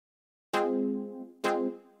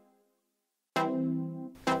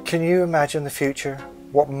Can you imagine the future?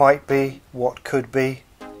 What might be, what could be?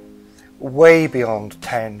 Way beyond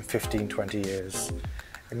 10, 15, 20 years.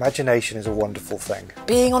 Imagination is a wonderful thing.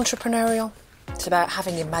 Being entrepreneurial, it's about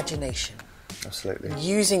having imagination. Absolutely.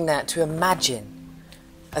 Using that to imagine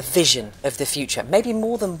a vision of the future, maybe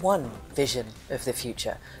more than one vision of the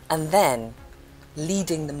future, and then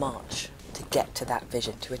leading the march to get to that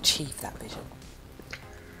vision, to achieve that vision.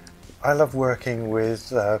 I love working with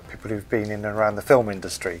people who've been in and around the film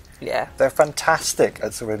industry. Yeah. They're fantastic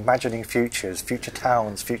at sort of imagining futures, future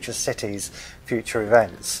towns, future cities, future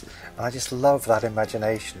events. And I just love that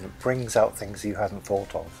imagination. It brings out things you hadn't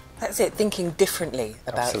thought of. That's it, thinking differently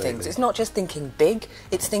about Absolutely. things. It's not just thinking big,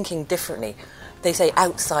 it's thinking differently. They say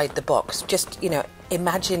outside the box. Just,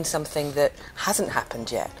 imagine something that hasn't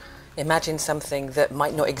happened yet. Imagine something that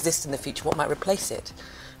might not exist in the future. What might replace it?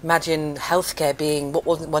 Imagine healthcare being what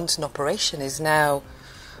wasn't once an operation is now,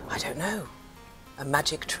 I don't know, a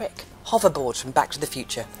magic trick. Hoverboards from Back to the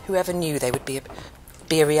Future. Whoever knew they would be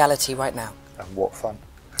a reality right now? And what fun.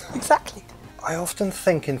 Exactly. I often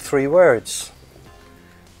think in 3 words.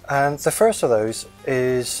 And the first of those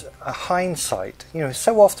is a hindsight.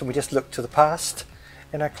 So often we just look to the past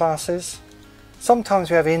in our classes. Sometimes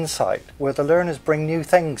we have insight where the learners bring new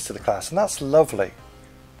things to the class, and that's lovely.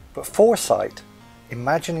 But foresight,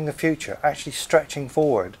 imagining the future, actually stretching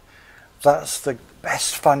forward, that's the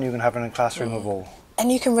best fun you can have in a classroom of all. And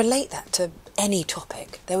you can relate that to any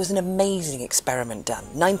topic. There was an amazing experiment done,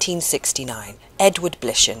 1969. Edward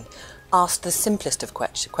Blishen asked the simplest of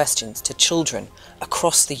questions to children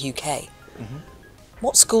across the UK. Mm-hmm.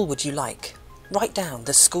 What school would you like? Write down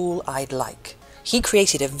the school I'd like. He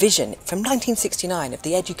created a vision from 1969 of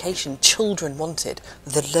the education children wanted,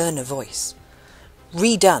 the learner voice.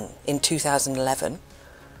 Redone in 2011,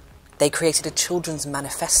 they created a children's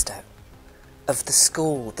manifesto of the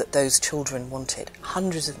school that those children wanted.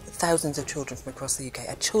 Hundreds of thousands of children from across the UK.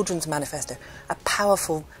 A children's manifesto, a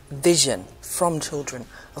powerful vision from children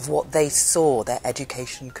of what they saw their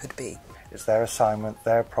education could be. It's their assignment,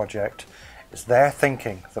 their project. It's their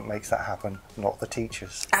thinking that makes that happen, not the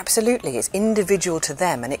teachers. Absolutely. It's individual to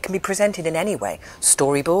them, and it can be presented in any way.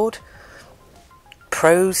 Storyboard,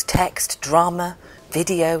 prose, text, drama,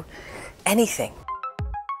 video, anything.